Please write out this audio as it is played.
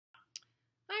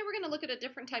Hi, we're going to look at a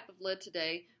different type of lid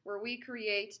today where we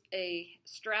create a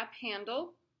strap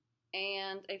handle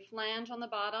and a flange on the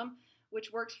bottom,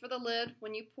 which works for the lid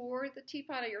when you pour the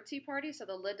teapot at your tea party so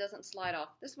the lid doesn't slide off.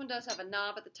 This one does have a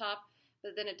knob at the top,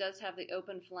 but then it does have the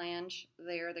open flange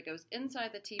there that goes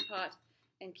inside the teapot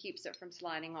and keeps it from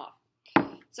sliding off.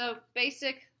 So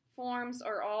basic forms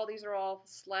are these are all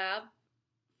slab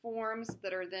forms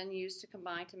that are then used to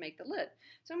combine to make the lid.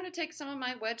 So I'm going to take some of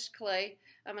my wedged clay.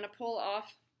 I'm going to pull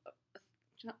off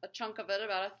a chunk of it,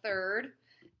 about a third,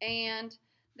 and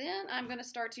then I'm going to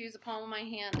start to use the palm of my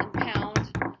hand and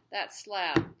pound that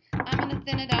slab. I'm going to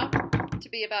thin it out to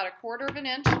be about 1/4 of an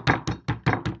inch,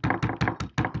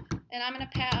 and I'm going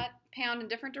to pound in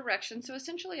different directions. So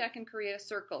essentially I can create a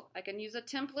circle. I can use a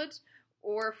template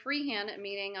or freehand it,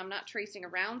 meaning I'm not tracing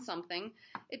around something.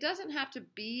 It doesn't have to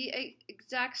be an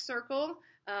exact circle.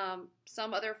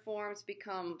 Some other forms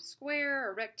become square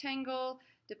or rectangle,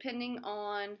 depending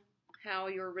on how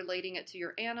you're relating it to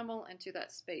your animal and to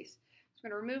that space. So I'm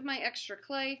going to remove my extra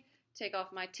clay, take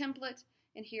off my template,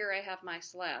 and here I have my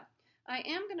slab. I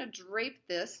am going to drape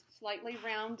this, slightly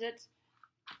round it,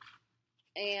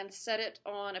 and set it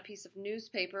on a piece of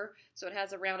newspaper so it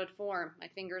has a rounded form. My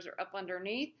fingers are up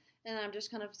underneath, and I'm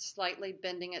just kind of slightly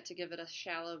bending it to give it a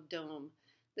shallow dome.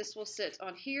 This will sit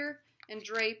on here and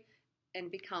drape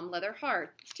and become leather hard.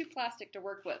 It's too plastic to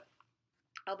work with.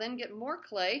 I'll then get more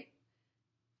clay,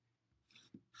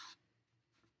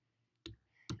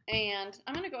 and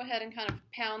I'm going to go ahead and kind of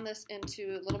pound this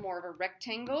into a little more of a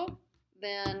rectangle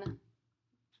than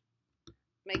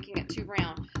making it too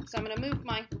round. So I'm going to move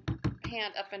my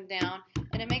hand up and down,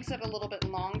 and it makes it a little bit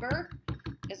longer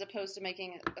as opposed to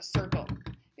making it a circle,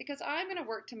 because I'm going to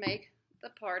work to make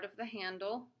the part of the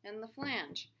handle and the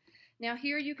flange. Now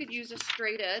here you could use a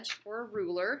straight edge or a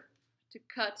ruler to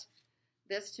cut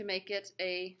this to make it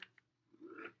a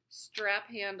strap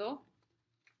handle.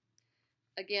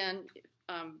 Again,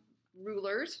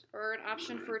 rulers are an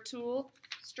option for a tool,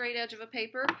 straight edge of a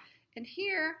paper. And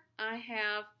here I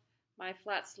have my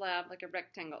flat slab like a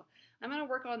rectangle. I'm going to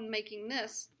work on making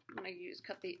this. I'm going to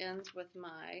cut the ends with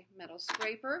my metal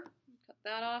scraper, cut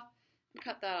that off, and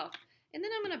cut that off. And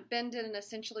then I'm going to bend it and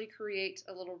essentially create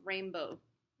a little rainbow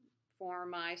for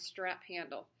my strap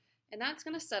handle. And that's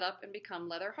going to set up and become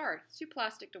leather hard. It's too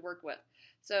plastic to work with.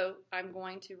 So I'm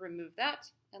going to remove that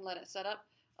and let it set up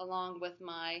along with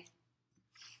my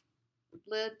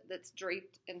lid that's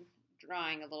draped and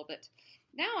drying a little bit.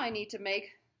 Now I need to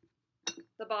make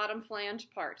the bottom flange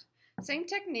part. Same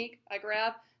technique. I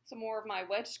grab some more of my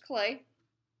wedged clay,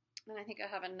 and I think I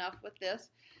have enough with this,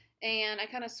 and I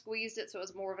kind of squeezed it so it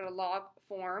was more of a log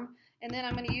form. And then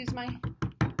I'm going to use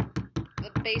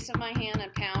the base of my hand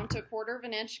and pound to 1/4 of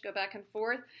an inch, go back and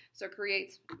forth, so it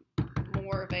creates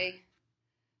more of a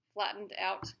flattened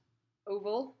out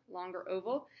oval, longer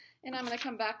oval. And I'm going to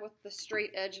come back with the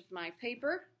straight edge of my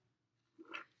paper.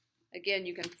 Again,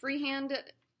 you can freehand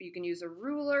it, you can use a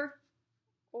ruler,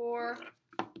 or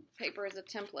paper as a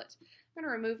template. I'm going to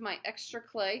remove my extra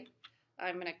clay.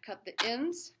 I'm going to cut the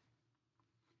ends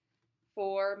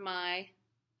for my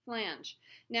flange.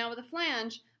 Now with the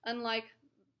flange, unlike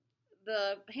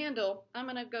the handle, I'm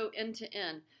going to go end to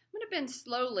end. I'm going to bend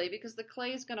slowly because the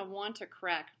clay is going to want to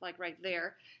crack, like right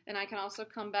there. And I can also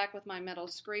come back with my metal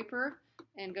scraper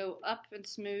and go up and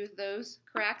smooth those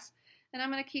cracks. And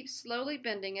I'm going to keep slowly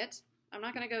bending it. I'm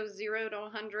not going to go 0 to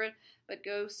 100, but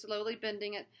go slowly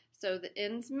bending it so the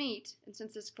ends meet. And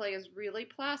since this clay is really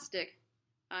plastic,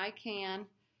 I can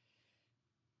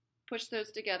push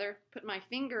those together, put my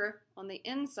finger on the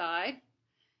inside,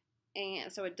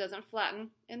 and so it doesn't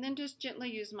flatten, and then just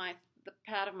gently use the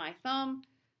pad of my thumb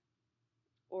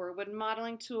or a wooden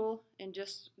modeling tool and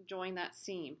just join that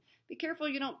seam. Be careful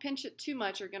you don't pinch it too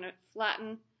much. You're going to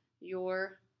flatten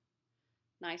your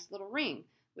nice little ring,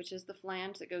 which is the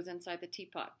flange that goes inside the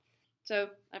teapot.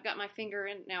 So I've got my finger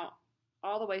in now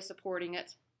all the way supporting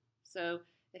it, so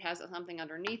it has something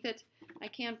underneath it. I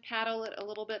can paddle it a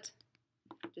little bit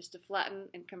just to flatten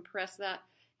and compress that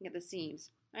and get the seams.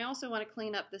 I also want to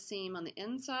clean up the seam on the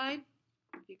inside.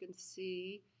 You can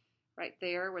see right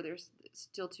there where there's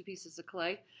still 2 pieces of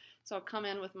clay. So I'll come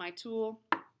in with my tool,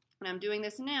 and I'm doing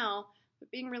this now,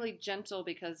 but being really gentle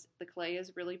because the clay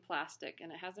is really plastic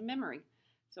and it has a memory.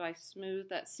 So I smooth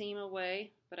that seam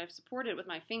away, but I've supported it with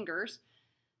my fingers,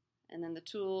 and then the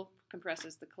tool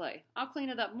compresses the clay. I'll clean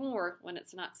it up more when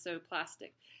it's not so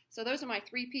plastic. So those are my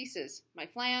 3 pieces, my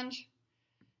flange,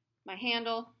 my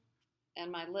handle,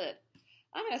 and my lid.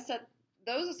 I'm going to set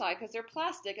those aside because they're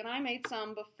plastic, and I made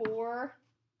some before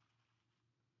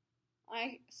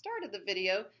I started the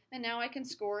video, and now I can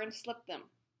score and slip them.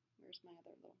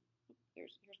 Here's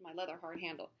my my leather hard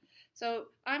handle. So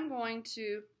I'm going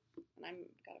to, and I've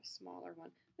got a smaller one,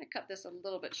 I'm going to cut this a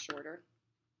little bit shorter.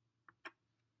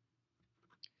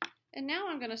 And now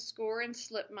I'm going to score and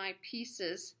slip my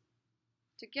pieces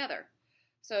together.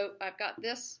 So I've got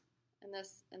this and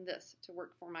this and this to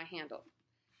work for my handle.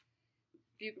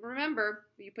 If you remember,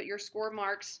 you put your score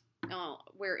marks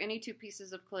where any two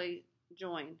pieces of clay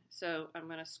join. So I'm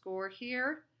going to score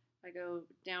here. I go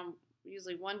down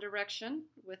usually one direction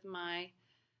with my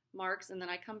marks, and then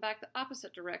I come back the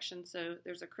opposite direction, so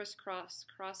there's a crisscross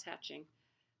cross-hatching.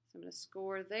 So I'm going to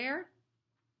score there.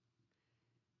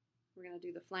 We're going to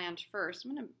do the flange first.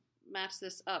 I'm going to match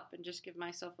this up and just give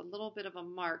myself a little bit of a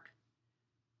mark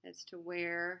as to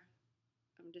where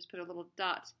I'm just put a little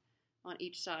dot on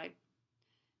each side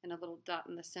and a little dot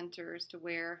in the center as to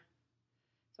where.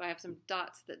 So I have some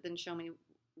dots that then show me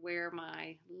where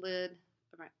my lid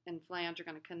and flange are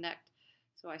going to connect.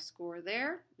 So I score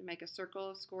there and make a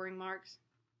circle of scoring marks.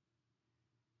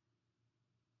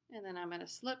 And then I'm going to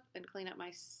slip and clean up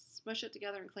smush it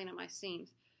together and clean up my seams.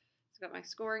 So I've got my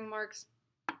scoring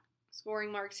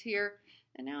marks here,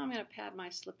 and now I'm going to pad my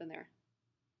slip in there.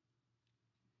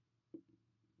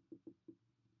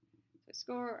 So I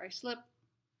score, I slip,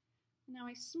 and now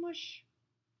I smush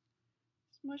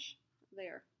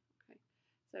there. Okay,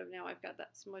 so now I've got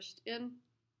that smushed in.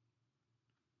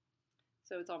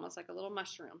 So it's almost like a little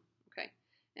mushroom. Okay,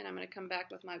 and I'm going to come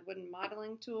back with my wooden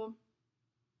modeling tool.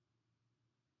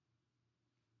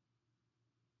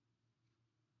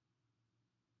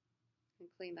 And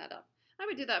clean that up. I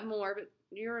would do that more, but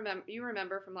you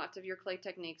remember from lots of your clay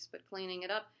techniques, but cleaning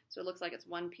it up so it looks like it's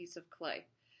one piece of clay.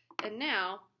 And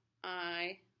now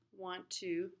I want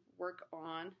to work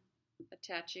on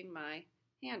attaching my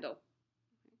handle.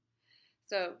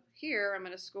 So here I'm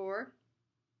going to score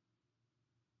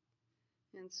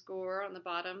and score on the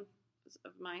bottom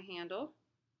of my handle.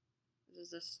 This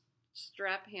is a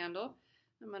strap handle.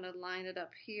 I'm going to line it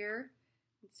up here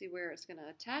and see where it's going to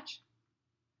attach.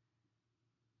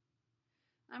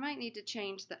 I might need to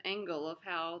change the angle of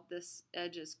how this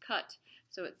edge is cut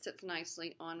so it sits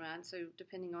nicely on mine. So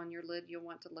depending on your lid, you'll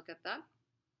want to look at that.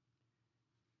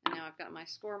 And now I've got my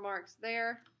score marks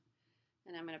there,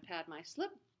 and I'm going to pad my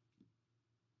slip.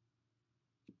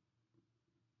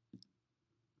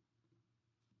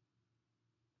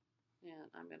 And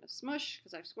I'm going to smush,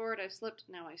 because I've scored, I've slipped,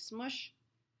 now I smush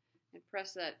and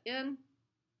press that in.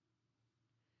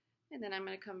 And then I'm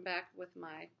going to come back with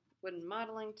my wooden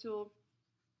modeling tool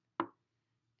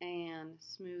and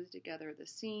smooth together the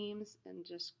seams and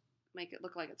just make it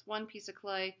look like it's one piece of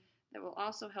clay. That will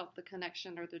also help the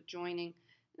connection or the joining.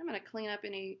 And I'm going to clean up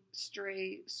any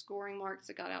stray scoring marks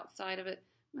that got outside of it.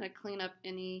 I'm going to clean up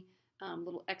any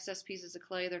little excess pieces of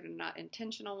clay that are not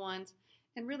intentional ones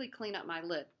and really clean up my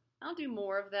lid. I'll do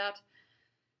more of that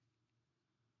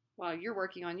while you're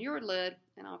working on your lid,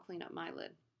 and I'll clean up my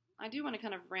lid. I do want to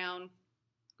kind of round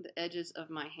the edges of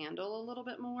my handle a little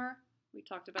bit more. We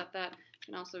talked about that. You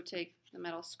can also take the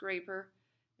metal scraper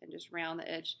and just round the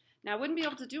edge. Now I wouldn't be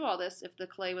able to do all this if the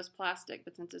clay was plastic,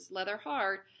 but since it's leather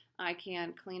hard, I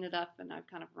can clean it up and I've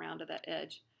kind of rounded that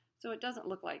edge. So it doesn't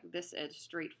look like this edge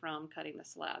straight from cutting the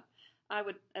slab. I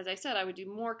would, as I said, I would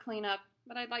do more cleanup,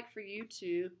 but I'd like for you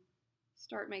to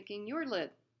start making your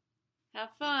lid. Have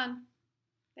fun.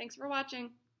 Thanks for watching.